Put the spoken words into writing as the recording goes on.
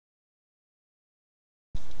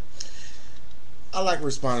I like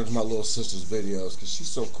responding to my little sister's videos because she's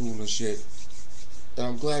so cool and shit. And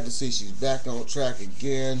I'm glad to see she's back on track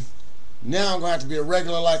again. Now I'm going to have to be a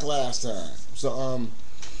regular like last time. So,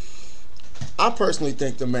 I personally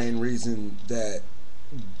think the main reason that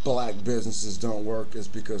black businesses don't work is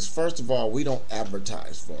because, first of all, we don't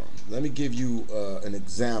advertise for them. Let me give you an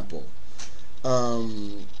example.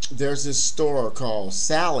 There's this store called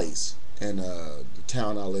Sally's in the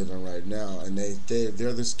town I live in right now, and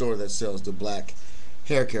they're the store that sells the black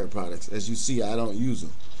hair care products. As you see, I don't use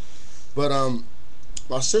them, but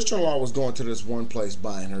my sister-in-law was going to this one place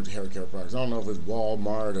buying her hair care products. I don't know if it's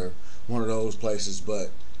Walmart or one of those places, but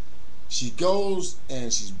she goes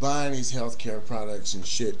and she's buying these healthcare products and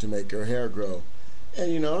shit to make her hair grow.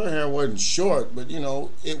 And her hair wasn't short, but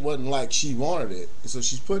it wasn't like she wanted it. And so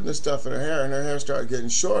she's putting this stuff in her hair, and her hair started getting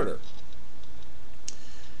shorter.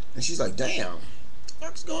 And she's like, "Damn,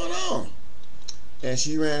 what's going on?" And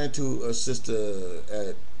she ran into a sister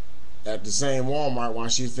at the same Walmart while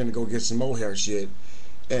she was finna go get some more hair shit.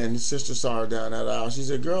 And his sister saw her down that aisle. She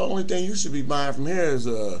said, "Girl, only thing you should be buying from here is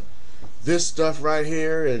this stuff right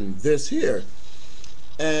here and this here."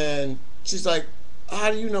 And she's like,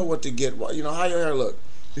 "How do you know what to get? How your hair look?"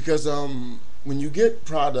 Because when you get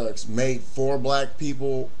products made for black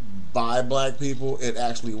people by black people, it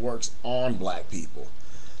actually works on black people.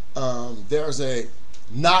 There's a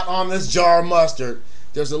not on this jar of mustard.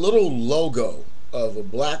 There's a little logo of a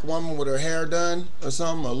black woman with her hair done or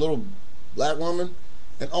something, a little black woman,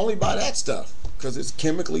 and only buy that stuff because it's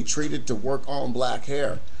chemically treated to work on black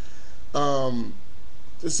hair.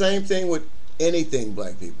 The same thing with anything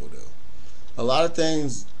black people do. A lot of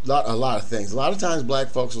things. A lot of times black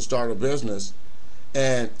folks will start a business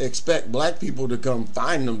and expect black people to come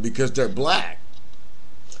find them because they're black.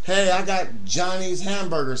 Hey, I got Johnny's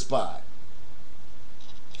hamburger spot.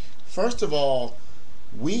 First of all,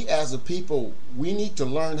 we as a people, we need to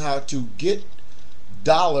learn how to get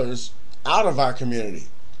dollars out of our community.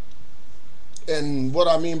 And what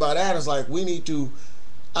I mean by that is like we need to.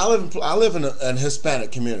 I live in a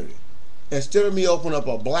Hispanic community. Instead of me opening up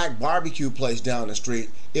a black barbecue place down the street,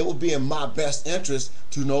 it would be in my best interest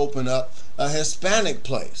to open up a Hispanic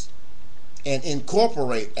place and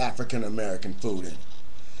incorporate African American food in it.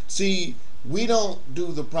 See, we don't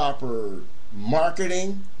do the proper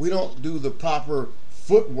marketing. We don't do the proper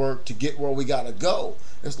footwork to get where we gotta go.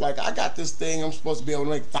 It's like I got this thing. I'm supposed to be able to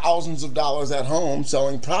make thousands of dollars at home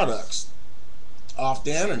selling products off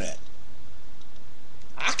the internet.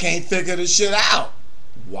 I can't figure this shit out.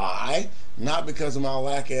 Why? Not because of my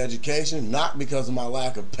lack of education, not because of my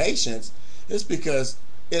lack of patience. It's because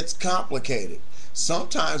it's complicated.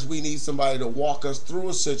 Sometimes we need somebody to walk us through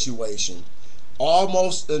a situation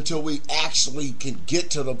almost until we actually can get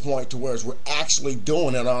to the point to where we're actually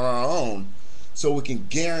doing it on our own so we can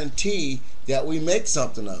guarantee that we make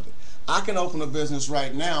something of it. I can open a business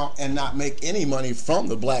right now and not make any money from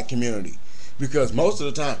the black community because most of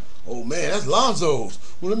the time, "Oh man, that's Lonzo's.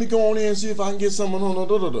 Well, let me go on in and see if I can get someone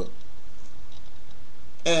on."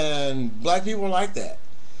 And black people are like that.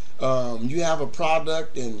 You have a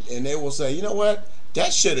product and they will say, "You know what?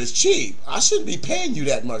 That shit is cheap. I shouldn't be paying you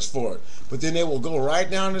that much for it." But then they will go right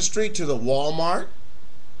down the street to the Walmart,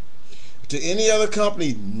 to any other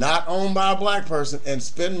company not owned by a black person and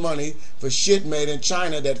spend money for shit made in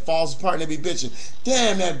China that falls apart and they be bitching,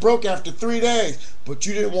 "Damn, that broke after 3 days." But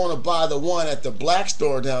you didn't want to buy the one at the black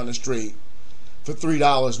store down the street for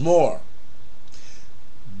 $3 more.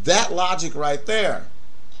 That logic right there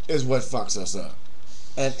is what fucks us up.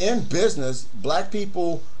 And in business, black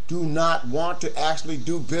people do not want to actually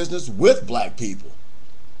do business with black people.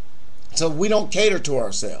 So we don't cater to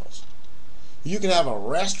ourselves. You can have a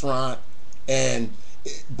restaurant and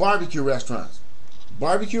barbecue restaurants.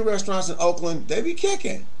 Barbecue restaurants in Oakland, they be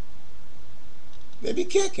kicking. They be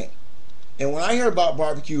kicking. And when I hear about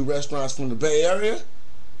barbecue restaurants from the Bay Area,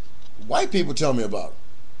 white people tell me about them.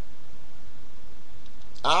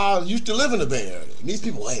 I used to live in the Bay Area. And these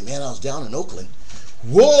people, "Hey man, I was down in Oakland.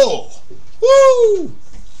 Whoa! Woo!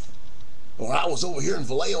 Or I was over here in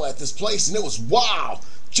Vallejo at this place and it was wow,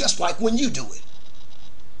 just like when you do it."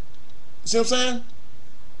 You see what I'm saying?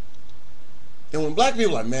 And when black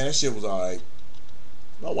people are like, "Man, that shit was alright,"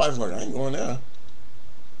 my wife's like, "I ain't going there."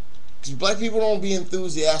 Because black people don't be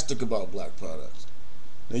enthusiastic about black products.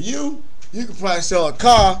 Now you could probably sell a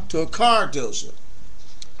car to a car dealership.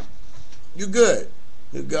 You're good.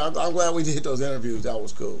 You're good. I'm glad we did those interviews. That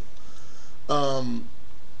was cool.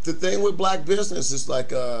 The thing with black business is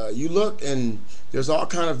like you look and there's all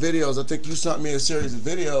kind of videos. I think you sent me a series of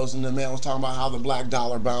videos and the man was talking about how the black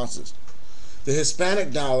dollar bounces. The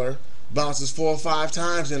Hispanic dollar bounces 4 or 5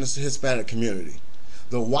 times in the Hispanic community.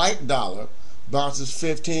 The white dollar bounces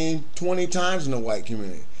 15, 20 times in the white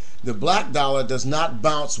community. The black dollar does not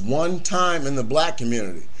bounce one time in the black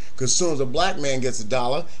community. Because as soon as a black man gets a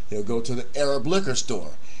dollar, he'll go to the Arab liquor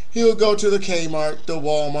store. He'll go to the Kmart, the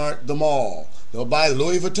Walmart, the mall. They'll buy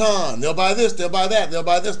Louis Vuitton. They'll buy this, they'll buy that, they'll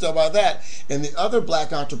buy this, they'll buy that. And the other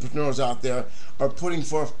black entrepreneurs out there are putting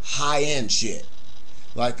forth high-end shit.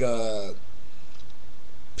 Like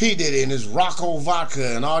P. Diddy and his Rocco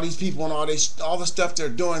Vodka and all these people and all the stuff they're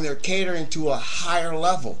doing, they're catering to a higher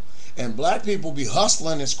level. And black people be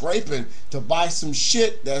hustling and scraping to buy some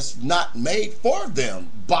shit that's not made for them.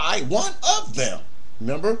 Buy one of them.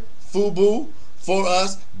 Remember? FUBU, for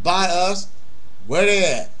us, by us. Where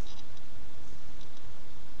they at?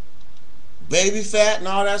 Baby fat and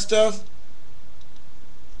all that stuff.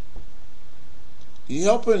 You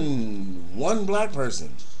helping one black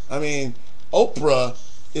person. I mean, Oprah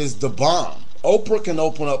is the bomb. Oprah can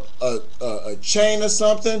open up a chain or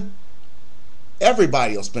something.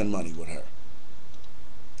 Everybody will spend money with her.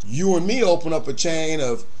 You and me open up a chain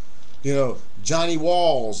of, Johnny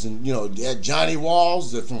Walls, and at Johnny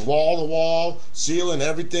Walls, that from wall to wall, ceiling,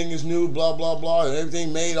 everything is new, blah blah blah, and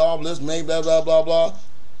everything made, all this made, blah blah blah blah.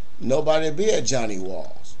 Nobody would be at Johnny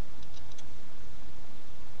Walls.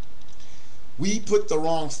 We put the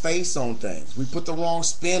wrong face on things. We put the wrong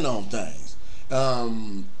spin on things.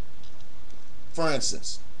 For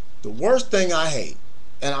instance, the worst thing I hate,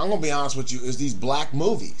 and I'm gonna be honest with you, is these black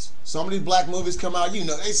movies. Some of these black movies come out,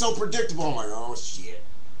 they so predictable. I'm like, oh shit.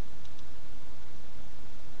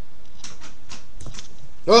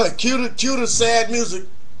 Go ahead, cue the sad music.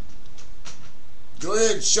 Go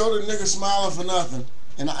ahead, show the nigga smiling for nothing.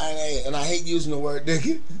 And I hate using the word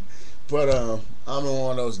nigga, but I'm in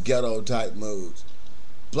one of those ghetto type moods.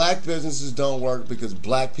 Black businesses don't work because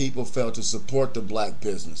black people fail to support the black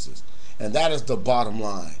businesses, and that is the bottom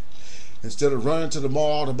line. Instead of running to the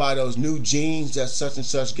mall to buy those new jeans that such and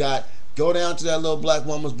such got, go down to that little black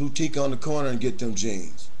woman's boutique on the corner and get them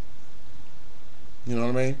jeans. You know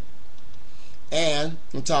what I mean? And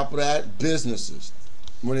on top of that, businesses.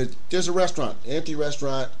 There's a restaurant, an empty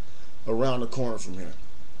restaurant around the corner from here.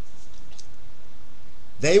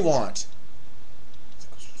 They want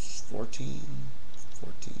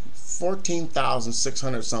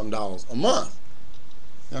 $14,600 something a month.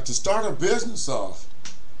 Now to start a business off,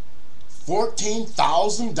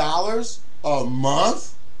 $14,000 a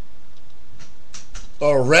month?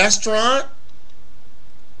 A restaurant?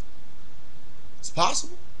 It's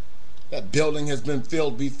possible. That building has been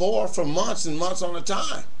filled before for months and months on a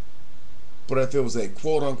time. But if it was a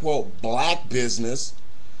quote-unquote black business,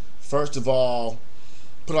 first of all,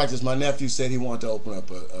 put it like this, my nephew said he wanted to open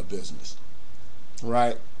up a business,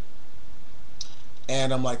 right?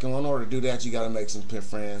 And I'm like, in order to do that, you got to make some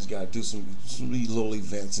friends, got to do some little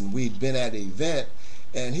events. And we'd been at an event,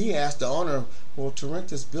 and he asked the owner, well, to rent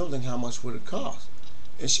this building, how much would it cost?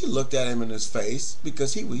 And she looked at him in his face,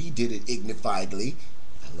 because he did it ignifiedly.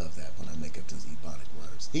 I love that when I make up those ebonic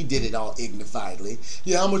words. He did it all ignifiedly.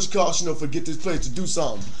 Yeah, how much it costs, for get this place to do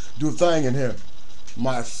something, do a thing in here.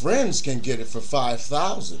 My friends can get it for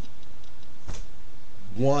 $5,000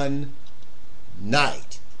 one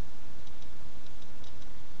night.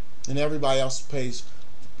 And everybody else pays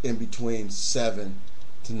in between $7,000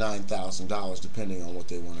 to $9,000 depending on what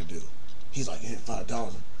they want to do. He's like, yeah,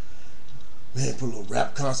 $5,000. Man, put a little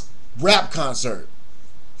rap concert.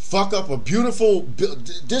 Fuck up a beautiful.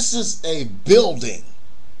 This is a building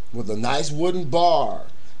with a nice wooden bar.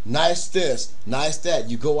 Nice this, nice that.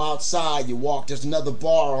 You go outside, you walk, there's another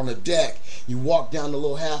bar on the deck. You walk down the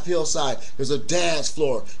little half hillside, there's a dance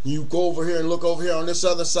floor. You go over here and look over here on this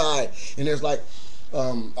other side, and there's like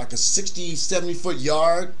a 60, 70 foot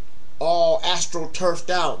yard, all astro-turfed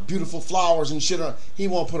out, beautiful flowers and shit on. He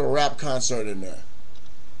won't put a rap concert in there.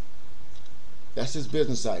 That's his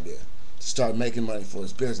business idea, to start making money for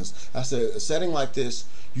his business. I said, a setting like this,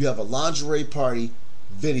 you have a lingerie party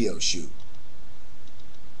video shoot.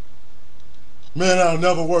 Man, that'll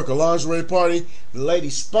never work. A lingerie party. The lady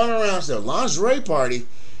spun around and said, lingerie party?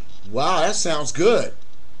 Wow, that sounds good.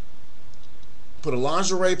 Put a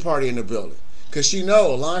lingerie party in the building. Because she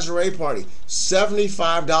know a lingerie party,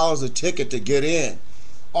 $75 a ticket to get in.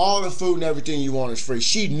 All the food and everything you want is free.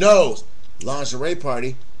 She knows lingerie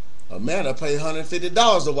party. A man will pay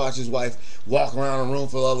 $150 to watch his wife walk around a room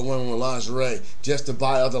full of other women with lingerie just to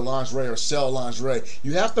buy other lingerie or sell lingerie.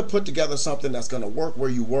 You have to put together something that's going to work where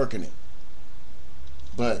you're working it.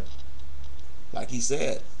 But, like he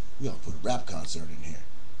said, we ought to put a rap concert in here.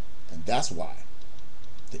 And that's why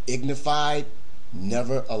the Ignified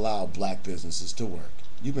never allow black businesses to work.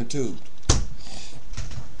 You've been tubed.